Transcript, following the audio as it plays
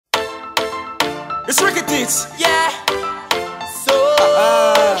It's Rickey Teetz. Yeah. So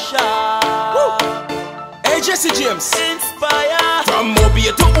sharp. Hey Jessie James. Inspire. From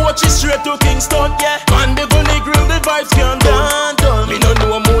Mobile to Ochi straight to Kingston. Yeah. Man the gully grill the vibes can't done. Me no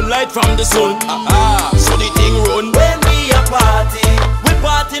know moonlight from the sun. So the thing run. When we a party, we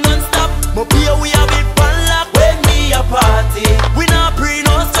party non-stop. Mobile we have it one lock. When we a party, we not pre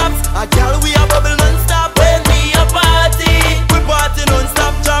no stops. A girl we a bubble non-stop. When we a party, we party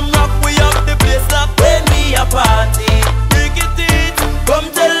non-stop. Jam rock we up the place lock. When we a party, Rickey Teetz,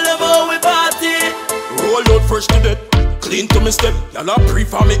 come tell them how we party. Roll out fresh to death, clean to me step. Y'all a pre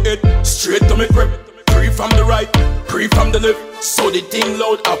from me head, straight to me grip. Pre from the right, pre from the left. So the thing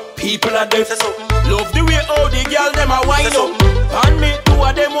loud up, people are deaf. Love the way how the girl them a wind up. And me two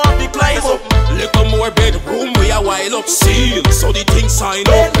of them want to climb up. Little more bedroom we a wild up. Seal, so the thing sign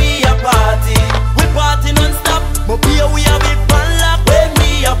When up. we a party, we party non-stop. Mobile we have it one lock. When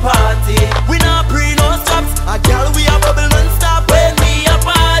we a party, we not pre no stops. A girl we a bubble non-stop. When we a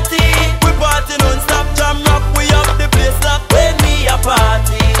party, we party non-stop. Jam rock we up the place lock. When we a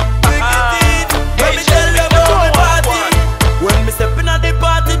party, Rickey Teetz, when me tell them how we party. When me step in at the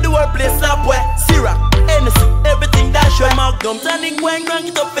party, do a place up where syrup, Hennessy, everything that show Magnum, tonic, wine, crank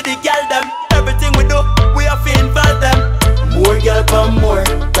it up for the girl them. Everything we do, we have to involve them. More girl pan more,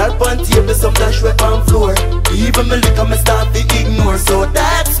 girl pan table, some dash we pan floor. Even me liquor me start to ignore. So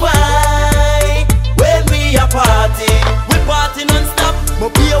that's why when we a party, we party non-stop.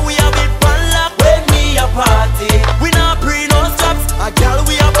 Mobile we have it one lock. When we a party, we not pre no stops. A girl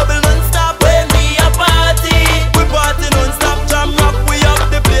we a bubble non-stop. When we a party, we party non-stop. Jam rock we up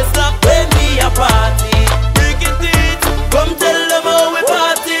the place lock. When we a party, Rickey Teetz, come tell them how we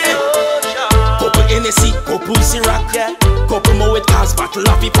party. Couple Hennessy, couple Ciroc. Yeah. Couple more with cars, battle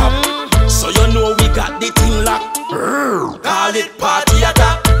of hip hop. So you know we got the thing locked. Call it party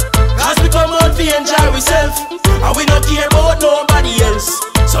attack. Cause we come out to enjoy ourselves, and we don't care about nobody else.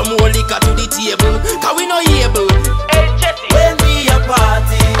 Some more liquor to the table, cause we not able. Hey Jessie, when we a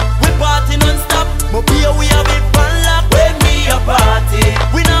party, we party non-stop. Mobile we have it one lock. When we a party,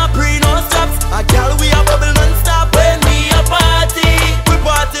 we not pre no stops. A girl we a bubble non-stop. When we a party, we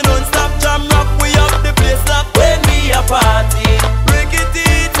party non-stop. Jam rock we up the place lock. When we a party, Rickey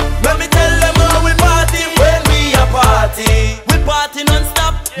Teetz, let me tell them how we party. When we a party, we party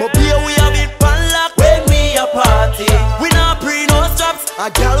non-stop. Mobile we have it one lock. When we a party, we not pre no stops. A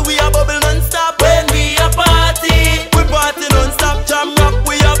girl we a bubble non-stop. When we a party, we party non-stop. Jam rock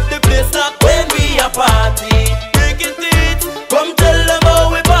we up the place lock. When we a party, Rickey Teetz, come tell them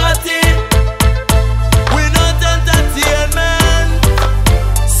how we party. We not entertainment,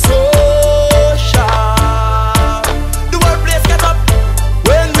 so sharp. The whole place get up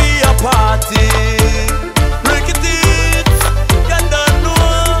when we a party. Rickey Teetz, you don't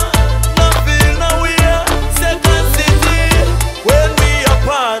know, no feel nowhere. Second city when we a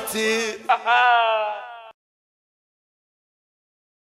party.